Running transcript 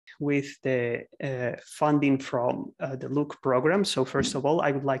with the funding from the LOOK program. So first of all,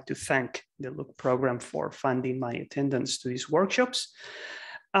 I would like to thank the LOOK program for funding my attendance to these workshops.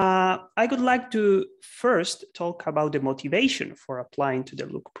 I would like to first talk about the motivation for applying to the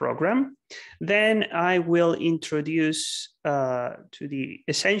LOOK program. Then I will introduce to the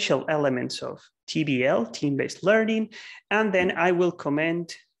essential elements of TBL, team-based learning, and then I will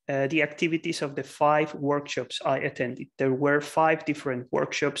comment the activities of the 5 workshops I attended. There were 5 different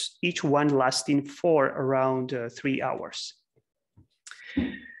workshops, each one lasting for around 3 hours.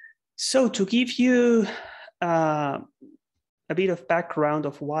 So to give you a bit of background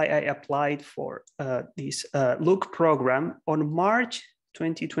of why I applied for this LOOK program, on March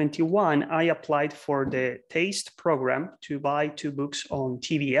 2021, I applied for the TASTE program to buy 2 books on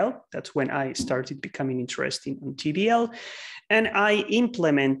TBL. That's when I started becoming interested in TBL. And I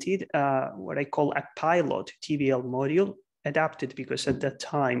implemented what I call a pilot TBL module, adapted because at that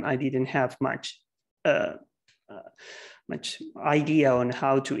time I didn't have much idea on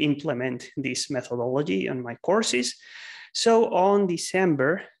how to implement this methodology on my courses. So on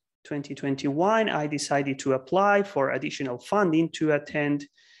December 2021, I decided to apply for additional funding to attend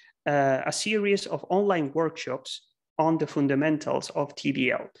a series of online workshops on the fundamentals of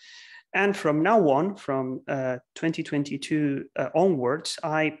TBL. And from now on, from 2022 onwards,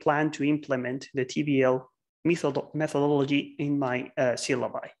 I plan to implement the TBL methodology in my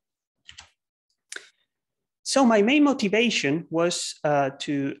syllabi. So my main motivation was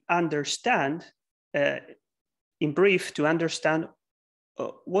to understand, in brief, to understand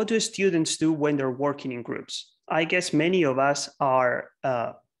what do students do when they're working in groups. I guess many of us are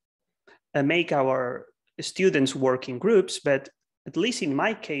make our students work in groups, but at least in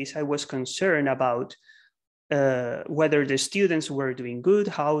my case, I was concerned about whether the students were doing good,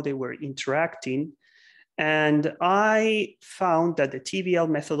 how they were interacting. And I found that the TBL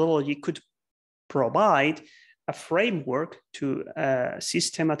methodology could provide a framework to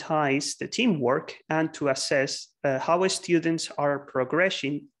systematize the teamwork and to assess how students are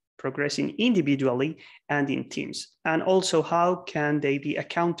progressing individually and in teams, and also how can they be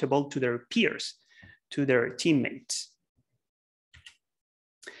accountable to their peers, to their teammates.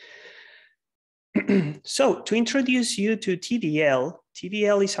 So to introduce you to TBL,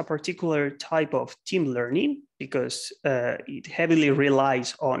 TBL is a particular type of team learning because it heavily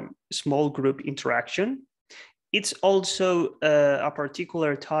relies on small group interaction. It's also a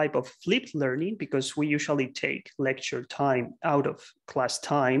particular type of flipped learning because we usually take lecture time out of class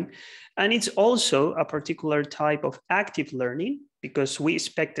time. And it's also a particular type of active learning because we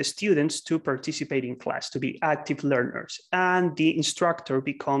expect the students to participate in class, to be active learners. And the instructor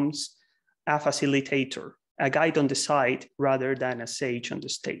becomes a facilitator, a guide on the side rather than a sage on the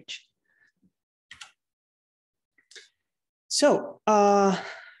stage. So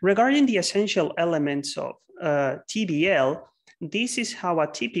regarding the essential elements of TBL, this is how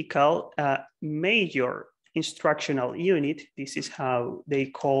a typical major instructional unit, this is how they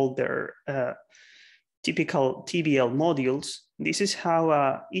call their typical TBL modules. This is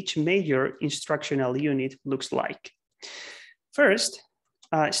how each major instructional unit looks like. First,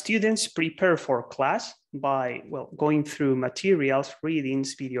 students prepare for class by, well, going through materials,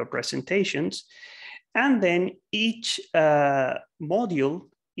 readings, video presentations, and then each module,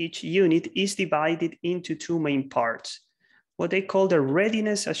 each unit is divided into 2 main parts, what they call the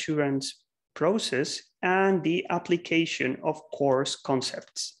readiness assurance process and the application of course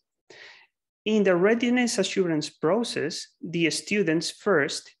concepts. In the readiness assurance process, the students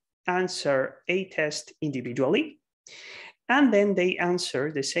first answer a test individually, and then they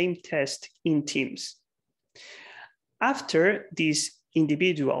answer the same test in teams. After this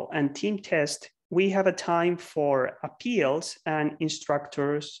individual and team test, we have a time for appeals and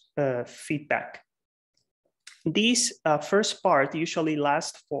instructors' feedback. This first part usually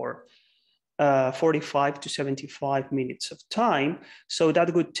lasts for 45 to 75 minutes of time. So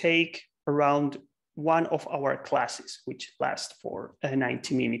that would take around 1 of our classes, which lasts for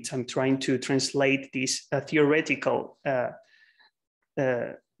 90 minutes. I'm trying to translate this theoretical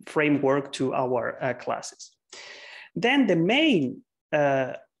framework to our classes. Then the main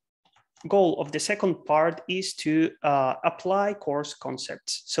goal of the second part is to apply course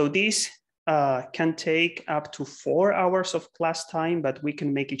concepts. So this can take up to 4 hours of class time, but we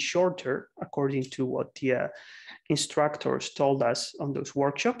can make it shorter according to what the instructors told us on those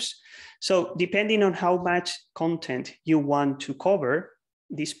workshops. So depending on how much content you want to cover,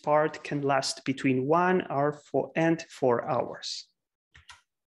 this part can last between 1 hour and 4 hours.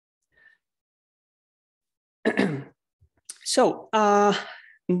 So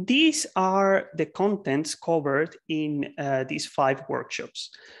these are the contents covered in these 5 workshops.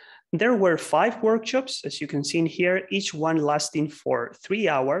 There were 5 workshops, as you can see in here, each one lasting for 3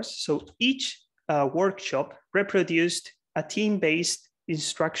 hours. So each workshop reproduced a team-based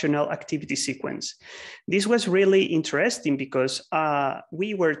instructional activity sequence. This was really interesting because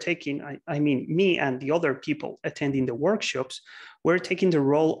we were taking, I mean, me and the other people attending the workshops were taking the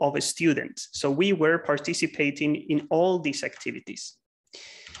role of a student. So we were participating in all these activities.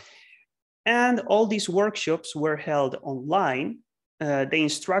 And all these workshops were held online. The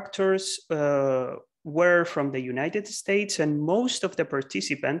instructors were from the United States, and most of the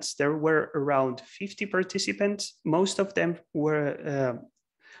participants, there were around 50 participants. Most of them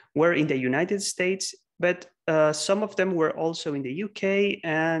were in the United States, but some of them were also in the UK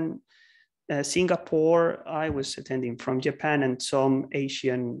and Singapore. I was attending from Japan and some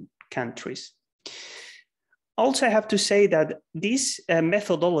Asian countries. Also, I have to say that this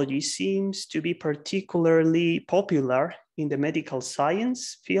methodology seems to be particularly popular in the medical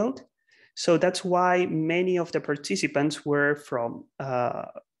science field. So that's why many of the participants were from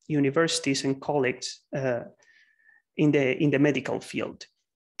universities and colleges in the medical field.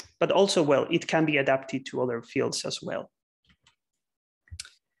 But also, well, it can be adapted to other fields as well.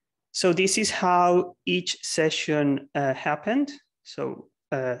 So this is how each session happened. So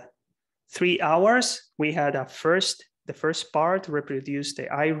 3 hours, we had the first part reproduced the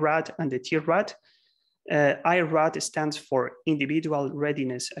IRAD and the TRAD. IRAD stands for Individual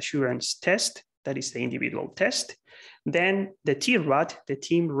Readiness Assurance Test. That is the individual test. Then the TRAD, the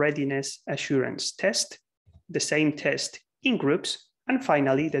Team Readiness Assurance Test, the same test in groups. And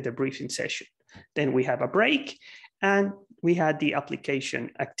finally, the debriefing session. Then we have a break and we had the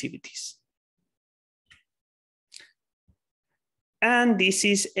application activities. And this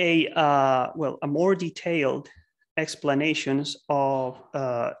is a more detailed explanations of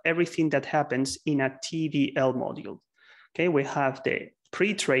everything that happens in a TBL module. Okay, we have the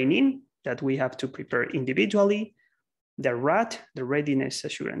pre-training that we have to prepare individually, the RAT, the Readiness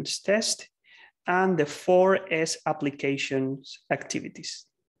Assurance Test, and the 4S applications activities,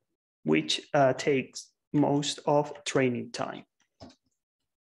 which takes most of training time.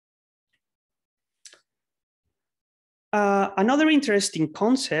 Another interesting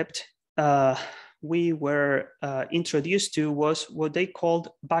concept we were introduced to was what they called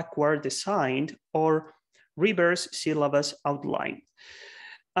backward design or reverse syllabus outline.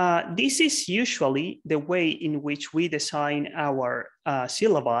 This is usually the way in which we design our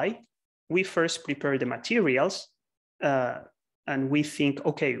syllabi. We first prepare the materials and we think,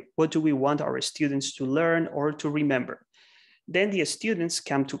 okay, what do we want our students to learn or to remember? Then the students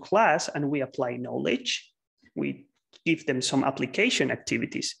come to class and we apply knowledge. We give them some application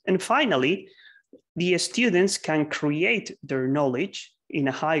activities. And finally, the students can create their knowledge in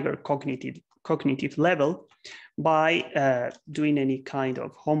a higher cognitive level by doing any kind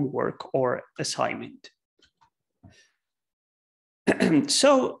of homework or assignment.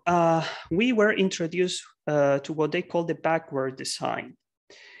 So we were introduced to what they call the backward design,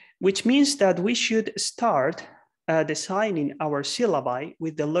 which means that we should start designing our syllabi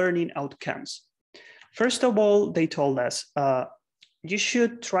with the learning outcomes. First of all, they told us, you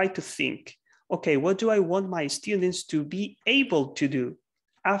should try to think, okay, what do I want my students to be able to do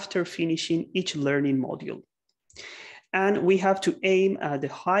after finishing each learning module? And we have to aim at the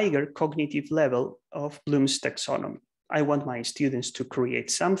higher cognitive level of Bloom's taxonomy. I want my students to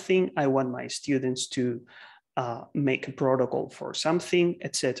create something. I want my students to make a protocol for something,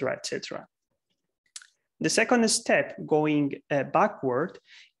 etc., etc. The second step, going backward,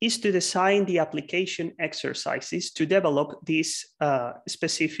 is to design the application exercises to develop these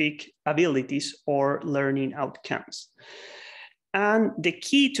specific abilities or learning outcomes. And the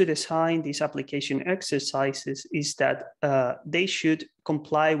key to design these application exercises is that they should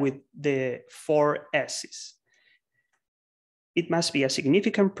comply with the 4 S's. It must be a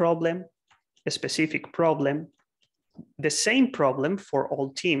significant problem, a specific problem, the same problem for all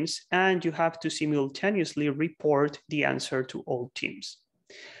teams, and you have to simultaneously report the answer to all teams.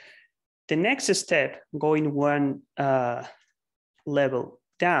 The next step, going one level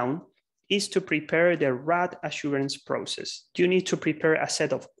down, is to prepare the RAD assurance process. You need to prepare a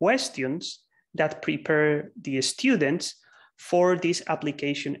set of questions that prepare the students for these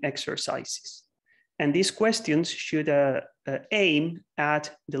application exercises. And these questions should aim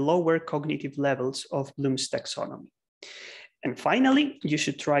at the lower cognitive levels of Bloom's taxonomy. And finally, you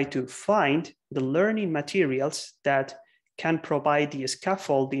should try to find the learning materials that can provide the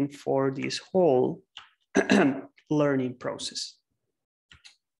scaffolding for this whole learning process.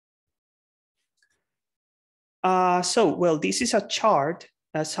 This is a chart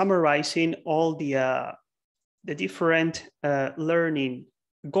summarizing all the different learning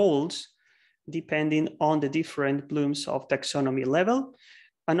goals depending on the different blooms of taxonomy level.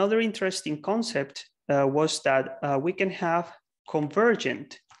 Another interesting concept was that we can have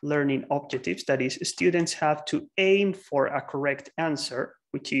convergent learning objectives. That is, students have to aim for a correct answer,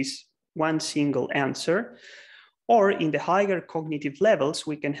 which is one single answer. Or in the higher cognitive levels,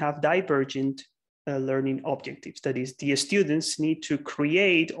 we can have divergent learning objectives. That is, the students need to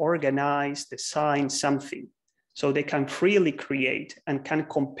create, organize, design something. So they can freely create and can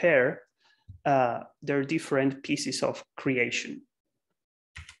compare their different pieces of creation.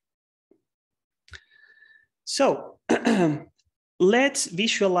 So let's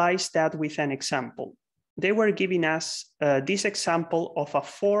visualize that with an example. They were giving us this example of a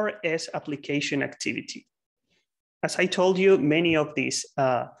 4S application activity. As I told you, many of these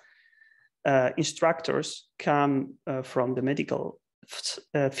instructors come from the medical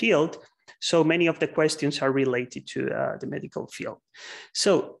field. So many of the questions are related to the medical field.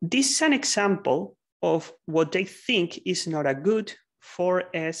 So this is an example of what they think is not a good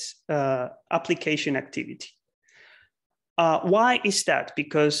 4S application activity. Why is that?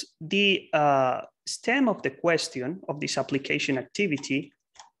 Because the stem of the question of this application activity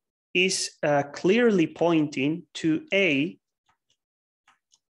is clearly pointing to a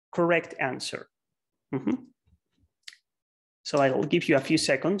correct answer. Mm-hmm. So I'll give you a few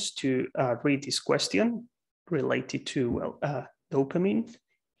seconds to read this question related to, well, dopamine.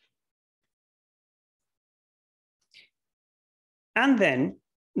 And then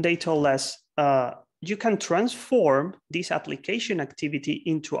they told us you can transform this application activity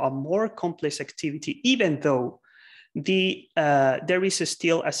into a more complex activity, even though there is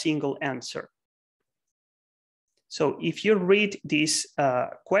still a single answer. So if you read this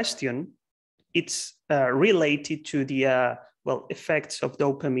question, it's related to the well, effects of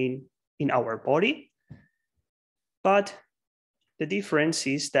dopamine in our body. But the difference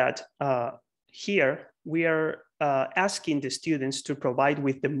is that here we are asking the students to provide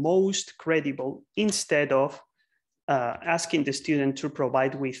with the most credible instead of asking the student to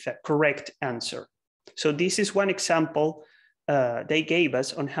provide with a correct answer. So this is one example they gave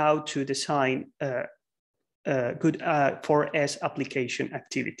us on how to design good 4S application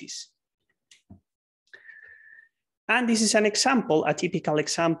activities. And this is an example, a typical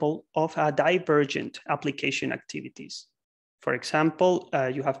example of a divergent application activities. For example,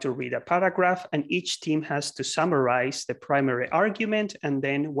 you have to read a paragraph and each team has to summarize the primary argument, and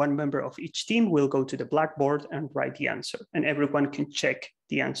then one member of each team will go to the blackboard and write the answer, and everyone can check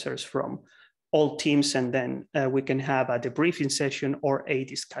the answers from all teams, and then we can have a debriefing session or a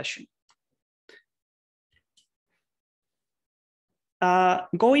discussion.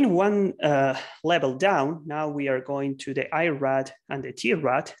 Going one level down, now we are going to the IRAD and the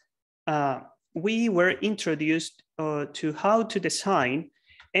TRAD. We were introduced to how to design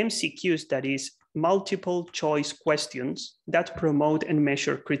MCQs, that is multiple choice questions that promote and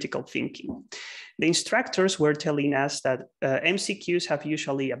measure critical thinking. The instructors were telling us that MCQs have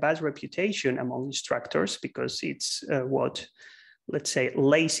usually a bad reputation among instructors because it's what, let's say,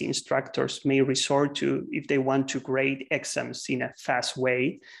 lazy instructors may resort to if they want to grade exams in a fast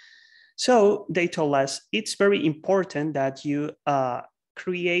way. So they told us it's very important that you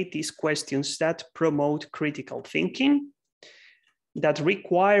create these questions that promote critical thinking, that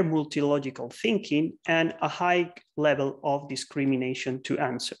require multilogical thinking, and a high level of discrimination to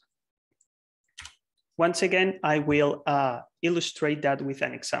answer. Once again, I will illustrate that with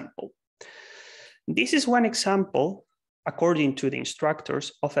an example. This is one example, according to the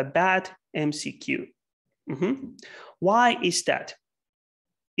instructors, of a bad MCQ. Why is that?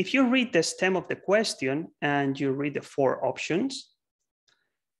 If you read the stem of the question and you read the 4 options,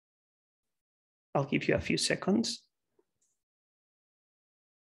 I'll give you a few seconds.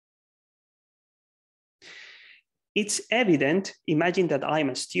 It's evident, imagine that I'm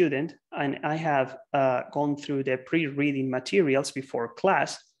a student and I have gone through the pre-reading materials before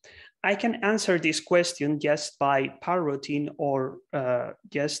class. I can answer this question just by parroting or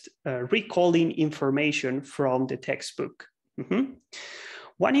just recalling information from the textbook.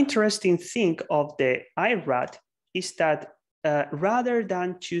 One interesting thing of the IRAD is that rather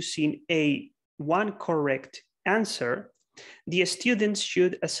than choosing one correct answer, the students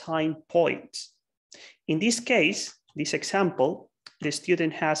should assign points. In this case, this example, the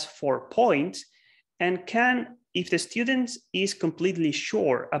student has 4 points and can, if the student is completely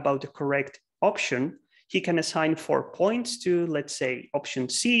sure about the correct option, he can assign 4 points to, let's say, option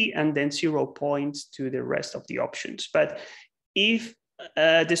C, and then 0 points to the rest of the options. But if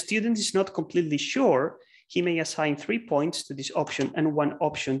the student is not completely sure, he may assign 3 points to this option and 1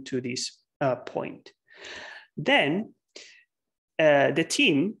 option to this point. Then the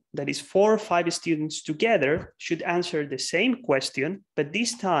team, that is 4 or 5 students together, should answer the same question, but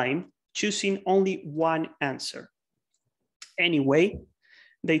this time choosing only one answer. Anyway,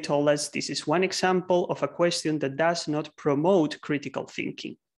 they told us this is one example of a question that does not promote critical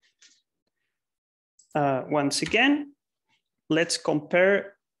thinking. Once again, let's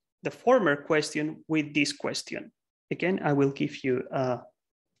compare the former question with this question. Again, I will give you a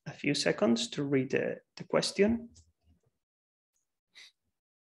few seconds to read the question.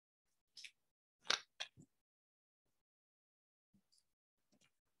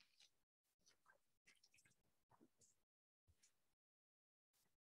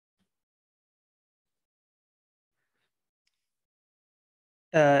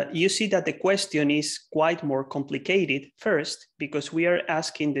 You see that the question is quite more complicated first, because we are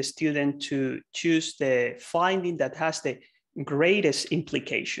asking the student to choose the finding that has the greatest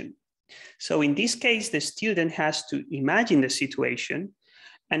implication. So in this case, the student has to imagine the situation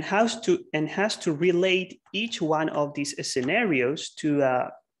and has to relate each one of these scenarios to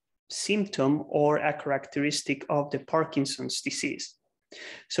a symptom or a characteristic of the Parkinson's disease.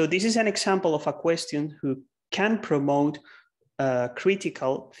 So this is an example of a question who can promote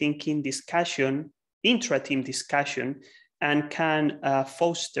critical thinking discussion, intra-team discussion, and can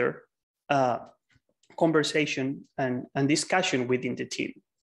foster conversation and discussion within the team.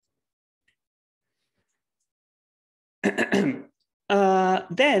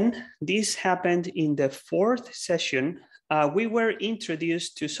 Then this happened in the 4th session. We were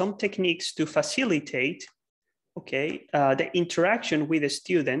introduced to some techniques to facilitate, the interaction with the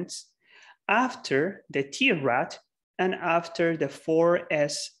students after the TRAT and after the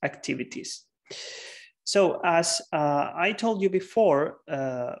 4S activities. So as I told you before,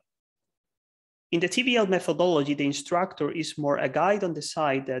 in the TBL methodology, the instructor is more a guide on the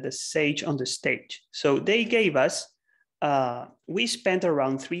side than a sage on the stage. So they gave us, we spent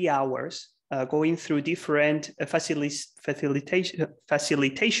around 3 hours going through different facilitation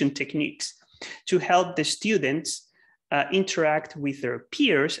techniques to help the students interact with their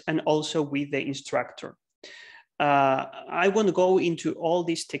peers and also with the instructor. I won't go into all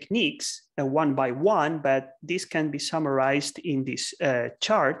these techniques one by one, but this can be summarized in this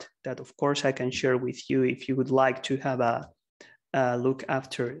chart that, of course, I can share with you if you would like to have a look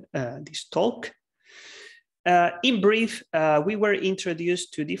after this talk. In brief, we were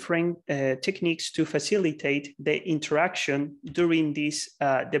introduced to different techniques to facilitate the interaction during these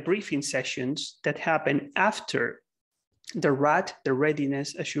debriefing sessions that happen after the RAT, the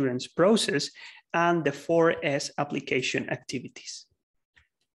readiness assurance process, and the 4S application activities.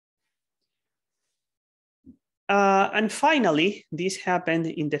 And finally, this happened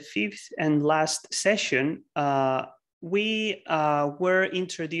in the 5th and last session. We were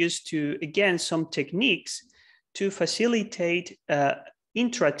introduced to, again, some techniques to facilitate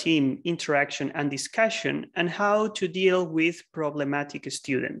intra-team interaction and discussion and how to deal with problematic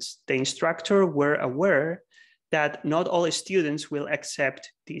students. The instructor were aware that not all students will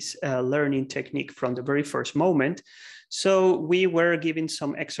accept this learning technique from the very first moment. So we were given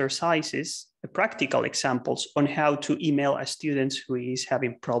some exercises, practical examples on how to email a student who is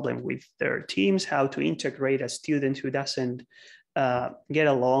having problem with their teams, how to integrate a student who doesn't get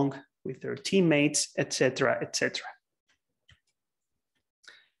along with their teammates, etc., etc.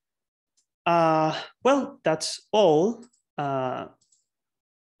 Well, that's all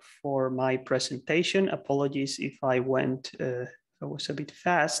for my presentation. Apologies if I was a bit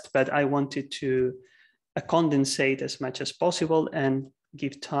fast, but I wanted to condensate as much as possible and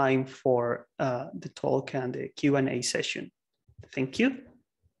give time for the talk and the Q&A session. Thank you.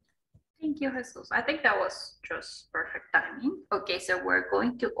 Thank you, Jesus. I think that was just perfect timing. Okay, so we're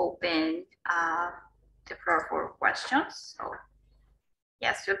going to open the floor for questions. So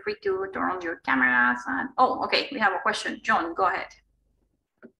yes, feel free to turn on your cameras. And oh, okay, we have a question. John, go ahead.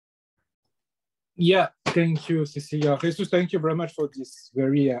 Yeah, thank you, Cecilia. Jesus, thank you very much for this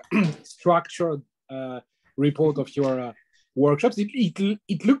very structured report of your workshops.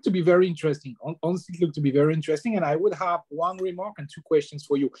 It looked to be very interesting. Honestly, it looked to be very interesting. And I would have one remark and 2 questions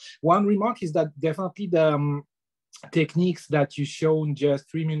for you. One remark is that definitely the techniques that you shown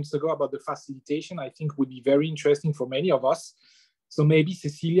just 3 minutes ago about the facilitation, I think would be very interesting for many of us. So maybe,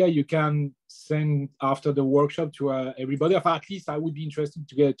 Cecilia, you can send after the workshop to everybody, or at least I would be interested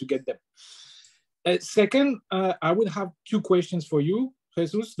to get them. Second, I would have 2 questions for you,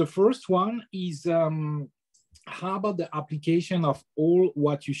 Jesus. The first one is, how about the application of all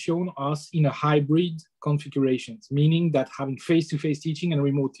what you've shown us in a hybrid configurations, meaning that having face-to-face teaching and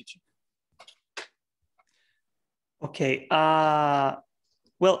remote teaching? Okay. Well,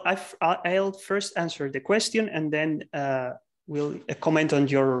 I'll first answer the question, and then will comment on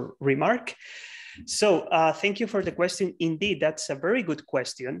your remark. So thank you for the question. Indeed, that's a very good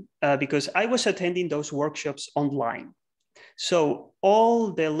question because I was attending those workshops online. So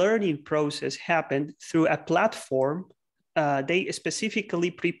all the learning process happened through a platform they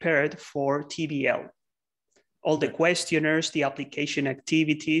specifically prepared for TBL. All the questionnaires, the application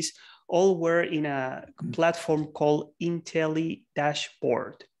activities, all were in a platform called Intelli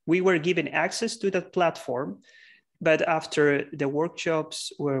Dashboard. We were given access to that platform, but after the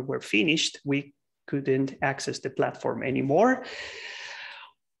workshops were finished, we couldn't access the platform anymore.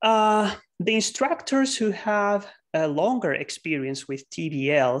 The instructors who have a longer experience with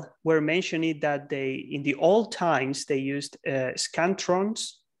TBL were mentioning that they, in the old times, they used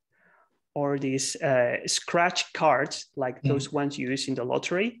scantrons or these scratch cards, like those ones used in the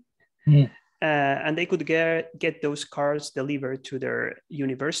lottery. And they could get those cards delivered to their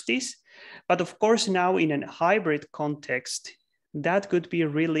universities. But of course, now in a hybrid context, that could be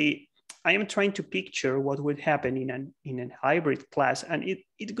really, I am trying to picture what would happen in a hybrid class, and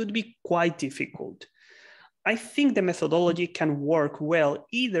it could be quite difficult. I think the methodology can work well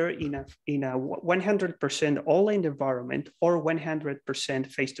either in a 100% online environment or 100%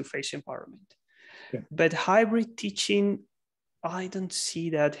 face-to-face environment. Yeah. But hybrid teaching, I don't see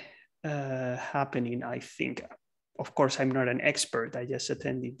that happening, I think. Of course, I'm not an expert. I just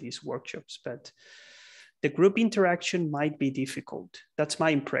attended these workshops, but the group interaction might be difficult. That's my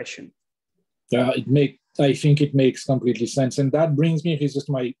impression. Yeah, I think it makes completely sense. And that brings me to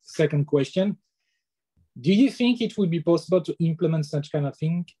my second question. Do you think it would be possible to implement such kind of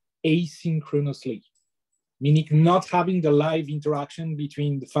thing asynchronously, meaning not having the live interaction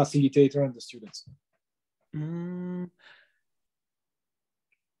between the facilitator and the students?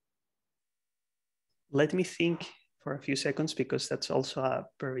 Let me think for a few seconds, because that's also a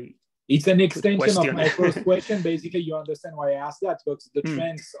very It's an extension of my first question. Basically, you understand why I asked that, because the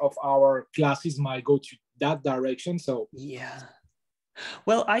trends of our classes might go to that direction. So yeah.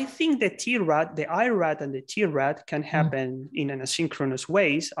 Well, I think the TRAD, the IRAD and the TRAD can happen in an asynchronous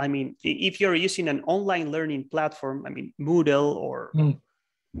ways. I mean, if you're using an online learning platform, I mean, Moodle or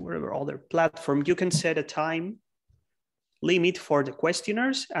whatever other platform, you can set a time limit for the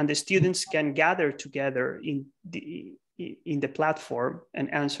questionnaires, and the students can gather together in the platform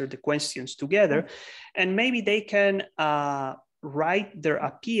and answer the questions together. And maybe they can write their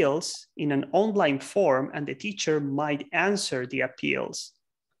appeals in an online form, and the teacher might answer the appeals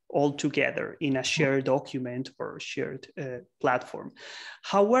all together in a shared document or shared platform.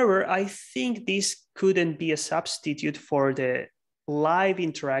 However, I think this couldn't be a substitute for the live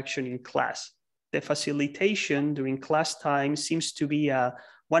interaction in class. The facilitation during class time seems to be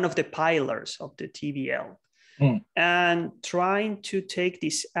one of the pillars of the TBL. And trying to take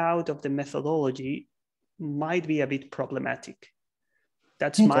this out of the methodology might be a bit problematic.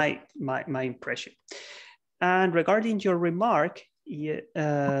 That's my impression. And regarding your remark,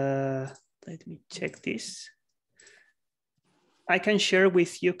 let me check this. I can share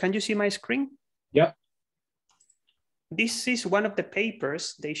with you. Can you see my screen? Yeah. This is one of the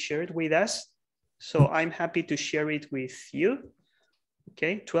papers they shared with us. So I'm happy to share it with you.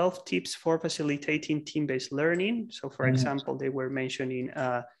 Okay, 12 tips for facilitating team-based learning. So for example, they were mentioning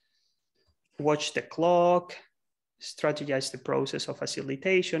watch the clock, strategize the process of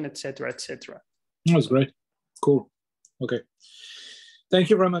facilitation, etc., etc. That's great. Cool. Okay. Thank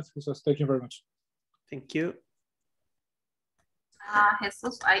you very much, Jesus. Thank you very much. Thank you.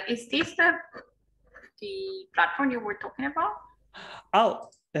 Jesus, is this the platform you were talking about? Oh,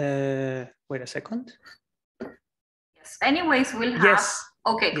 wait a second. Yes. Anyways, we'll have. Yes.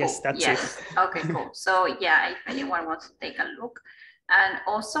 Okay, cool. Yes, that's it. Okay, cool. So yeah, if anyone wants to take a look. And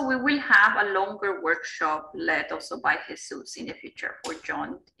also we will have a longer workshop led also by Jesus in the future for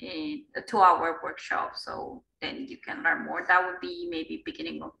John, in a 2-hour workshop. So then you can learn more. That would be maybe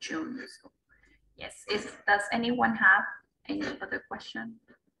beginning of June. So yes, does anyone have any other question,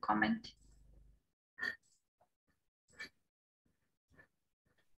 comment?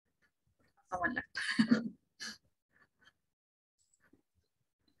 Someone left.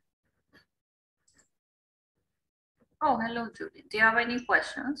 Oh, hello, Julie. Do you have any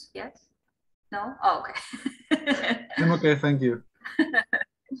questions? Yes? No? Oh, okay. I'm okay, thank you.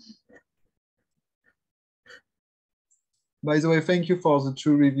 By the way, thank you for the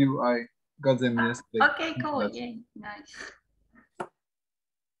 2 review. I got them yesterday. Okay, cool. Yeah, nice.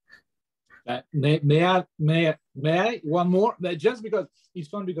 May I one more? Just because it's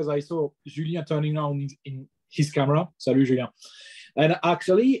fun, because I saw Julien turning on in his camera. Salut, Julien. And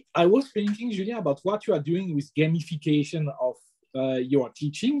actually, I was thinking, Julien, about what you are doing with gamification of you are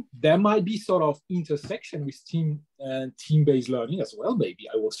teaching, there might be sort of intersection with team-based learning as well, maybe,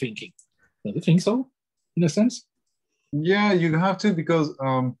 I was thinking. Don't you think so, in a sense? Yeah, you have to, because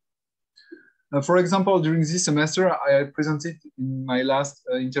for example, during this semester, I presented in my last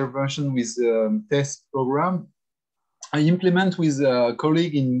intervention with test program. I implement with a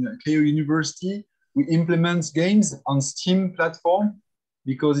colleague in Keio University. We implement games on Steam platform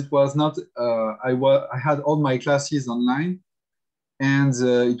because it was not, I had all my classes online, and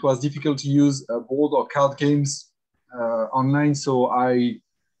it was difficult to use board or card games online. So I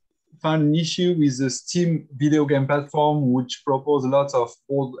found an issue with the Steam video game platform, which propose lots of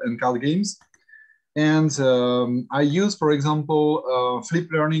board and card games. And I use, for example, flip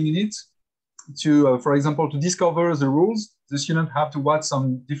learning in it to, for example, to discover the rules. The students have to watch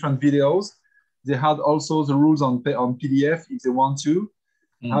some different videos. They had also the rules on PDF if they want to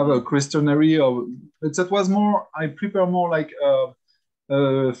have a questionnaire. But that was more, I prepare more like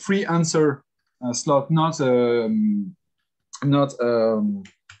a free answer slot, not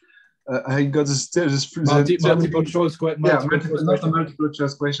I got multiple choice question. Not a multiple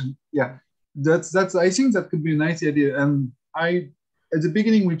choice question. Yeah, that's I think that could be a nice idea. And at the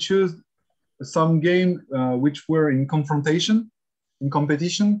beginning we chose some game which were in competition,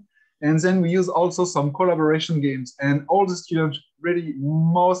 and then we use also some collaboration games. And all the students really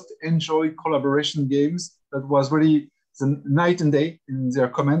most enjoy collaboration games. That was really the night and day in their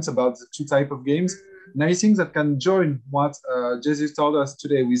comments about the two types of games. And I think that can join what Jesus told us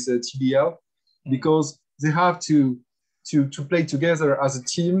today with TBL, because they have to play together as a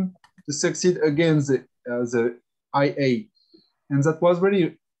team to succeed against the IA. And that was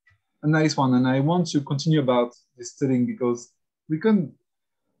really a nice one. And I want to continue about this studying, because we can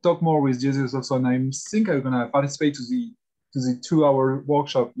talk more with Jesus also. And I think I'm going to participate to the 2-hour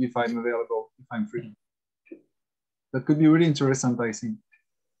workshop if I'm available, if I'm free. That could be really interesting, I think.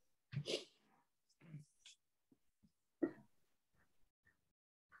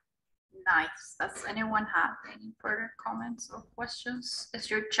 Nice. Does anyone have any further comments or questions? It's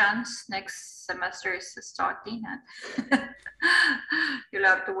your chance. Next semester is starting, and you'll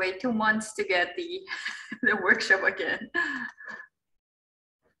have to wait 2 months to get the workshop again.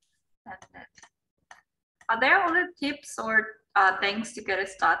 That's it. Are there other tips or things to get it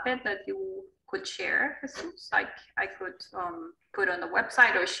started that you could share, Jesus? Like I could put on the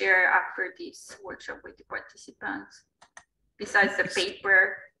website or share after this workshop with the participants, besides the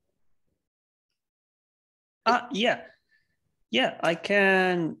paper? Yeah, I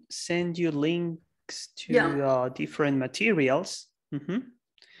can send you links to different materials.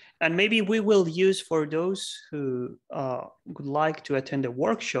 And maybe we will use for those who would like to attend a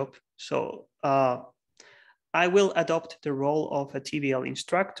workshop. So I will adopt the role of a TBL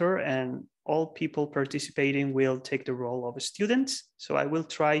instructor, and all people participating will take the role of students. So I will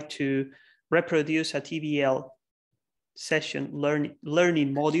try to reproduce a TBL session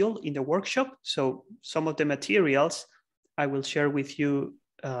learning module in the workshop. So some of the materials I will share with you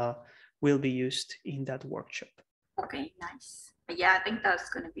will be used in that workshop. Okay, nice. Yeah, I think that's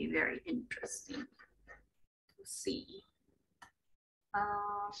going to be very interesting to see.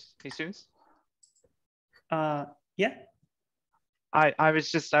 Jesus? Yeah. I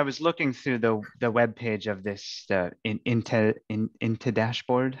was looking through the web page of this into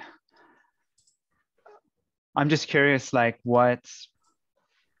dashboard. I'm just curious, like what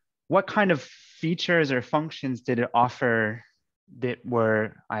kind of features or functions did it offer that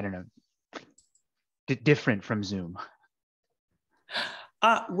were, I don't know, different from Zoom?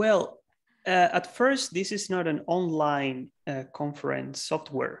 Well, at first, this is not an online conference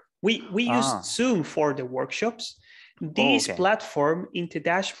software. We used Zoom for the workshops. This platform, Into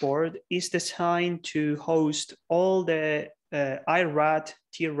Dashboard, is designed to host all the IRAT,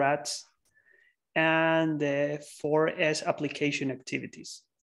 TRATs, and the 4S application activities.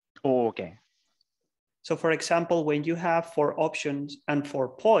 Oh, okay. So for example, when you have 4 options and 4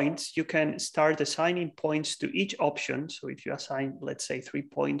 points, you can start assigning points to each option. So if you assign, let's say, 3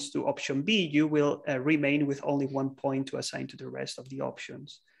 points to option B, you will remain with only 1 point to assign to the rest of the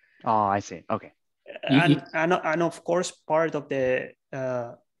options. Oh, I see. Okay. And of course, part of the,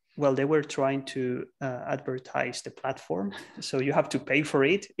 well, they were trying to advertise the platform. So you have to pay for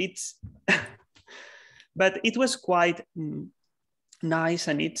it. But it was quite nice,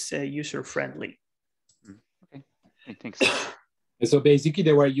 and it's user-friendly. Okay, thanks. So basically,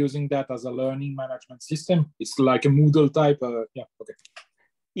 they were using that as a learning management system. It's like a Moodle type. Yeah, okay.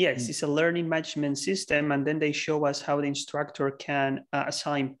 Yes, it's a learning management system, and then they show us how the instructor can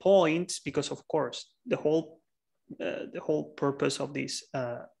assign points, because of course the whole purpose of this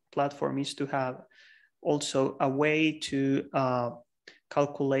platform is to have also a way to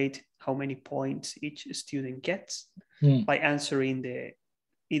calculate how many points each student gets by answering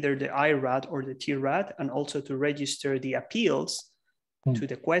either the IRAD or the TRAD, and also to register the appeals to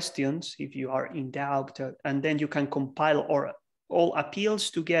the questions if you are in doubt, and then you can compile all appeals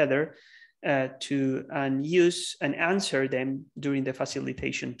together and use and answer them during the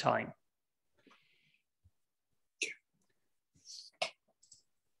facilitation time.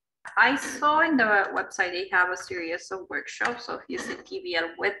 I saw in the website they have a series of workshops of using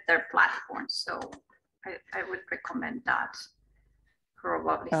TBL with their platform, so I would recommend that.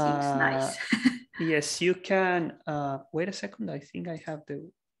 Probably seems nice. Yes, you can. Wait a second. I think I have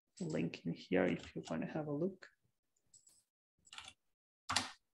the link in here if you want to have a look.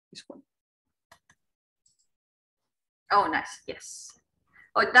 This one. Oh, nice. Yes.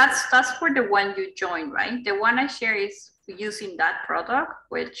 Oh, that's for the one you joined, right? The one I share is using that product,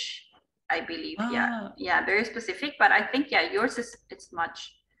 which I believe, yeah, very specific. But I think, yeah, yours it's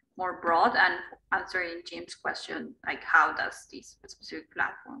much more broad and answering James' question, like how does this specific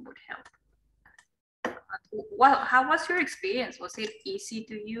platform would help. Well, how was your experience? Was it easy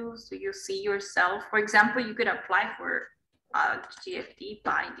to use? Do you see yourself? For example, you could apply for GFD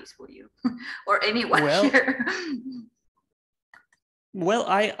buying this for you or anyone here. Well,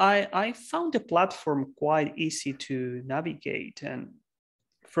 I found the platform quite easy to navigate, and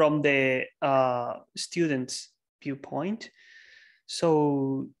from the student's viewpoint.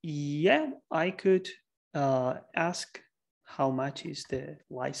 So yeah, I could ask how much is the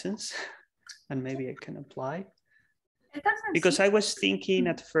license, and maybe I can apply. Because I was thinking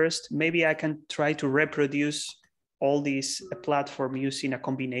at first, maybe I can try to reproduce all these platform using a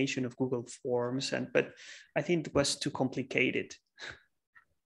combination of Google Forms, but I think it was too complicated.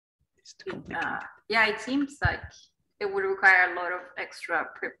 It's too complicated. Yeah, it seems like it would require a lot of extra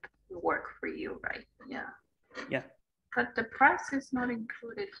prep work for you, right? Yeah. Yeah. But the price is not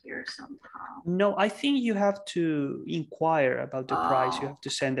included here somehow. No, I think you have to inquire about the price. You have to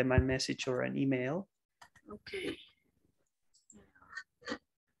send them a message or an email. Okay.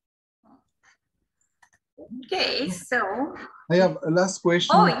 Okay, so I have a last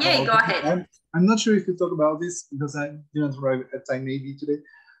question. Oh, yeah, go ahead. I'm not sure if you talk about this because I didn't arrive at time maybe today,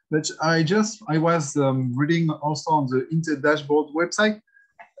 but I was reading also on the Inter Dashboard website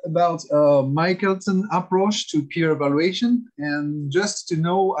about Michelson approach to peer evaluation, and just to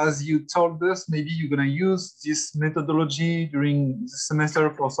know, as you told us, maybe you're gonna use this methodology during the semester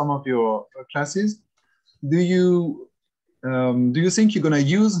for some of your classes. Do you think you're gonna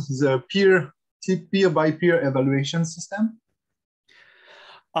use the peer by peer evaluation system?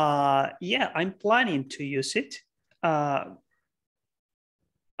 Yeah, I'm planning to use it. I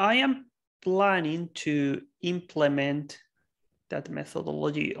am planning to implement that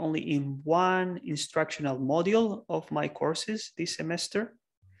methodology only in one instructional module of my courses this semester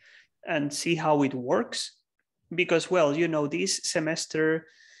and see how it works. Because, well, you know, this semester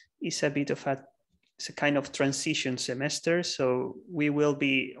is a bit of it's a kind of transition semester. So we will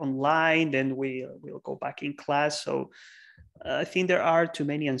be online, then we'll go back in class. So I think there are too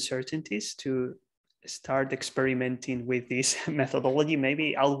many uncertainties to start experimenting with this methodology.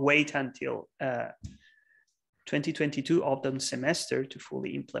 Maybe I'll wait until 2022 autumn semester to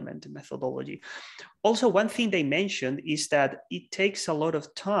fully implement the methodology. Also, one thing they mentioned is that it takes a lot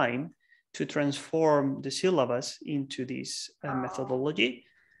of time to transform the syllabus into this methodology.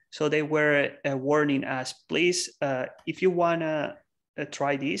 So they were warning us, please, if you want to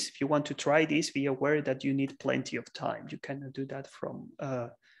try this, if you want to try this, be aware that you need plenty of time. You cannot do that from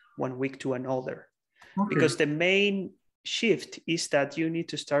 1 week to another. Okay. Because the main shift is that you need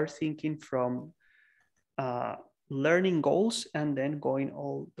to start thinking from learning goals and then going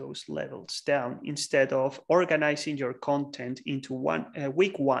all those levels down instead of organizing your content into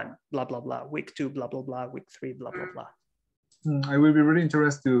week 1, blah, blah, blah, week 2, blah, blah, blah, week 3, blah, blah, blah. I will be really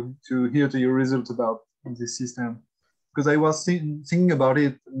interested to hear your results about this system, because I was thinking about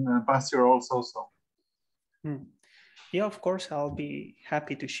it past year also. So. Yeah, of course, I'll be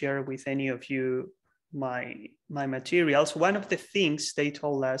happy to share with any of you my materials. One of the things they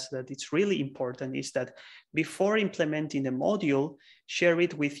told us that it's really important is that before implementing the module, share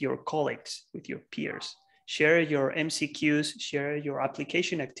it with your colleagues, with your peers. Share your MCQs, share your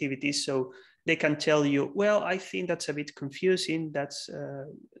application activities, so they can tell you, well, I think that's a bit confusing. That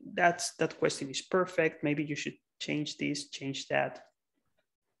question is perfect. Maybe you should change this, change that.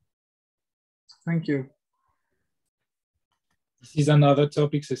 Thank you. This is another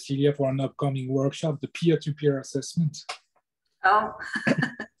topic, Cecilia, for an upcoming workshop, the peer-to-peer assessment. Oh,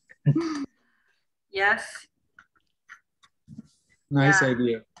 yes. Nice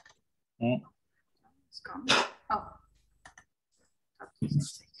idea. It's is coming. Oh.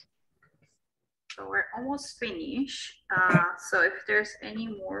 So we're almost finished. So if there's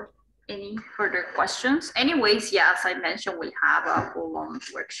any further questions, anyways, yeah, as I mentioned, we'll have a full-on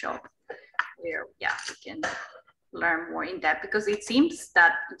workshop where, yeah, we can learn more in depth, because it seems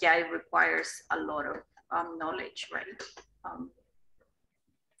that, yeah, it requires a lot of knowledge, right?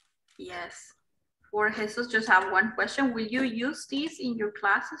 Yes. For Jesus, just have one question. Will you use these in your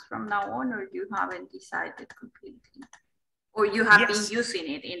classes from now on, or you haven't decided completely? Or you have been using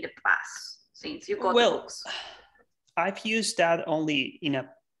it in the past since you got the books? I've used that only in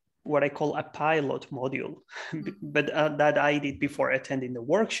what I call a pilot module, but that I did before attending the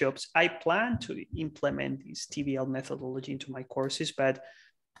workshops. I plan to implement this TBL methodology into my courses, but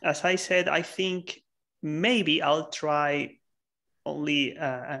as I said, I think maybe I'll try only,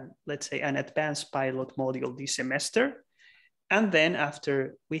 let's say, an advanced pilot module this semester. And then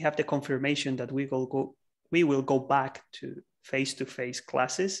after we have the confirmation that we will go back to face-to-face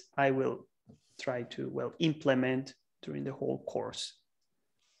classes, I will try to, well, implement during the whole course.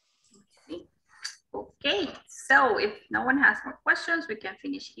 Okay, so if no one has more questions, we can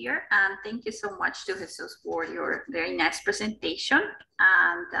finish here. And thank you so much to Jesus for your very nice presentation.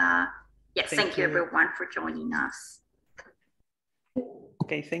 And yes, thank you everyone for joining us.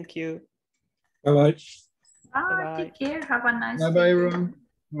 Okay, thank you. Bye-bye. Bye, take care. Have a nice day. Bye-bye, everyone.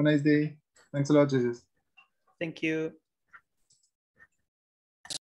 Have a nice day. Thanks a lot, Jesus. Thank you.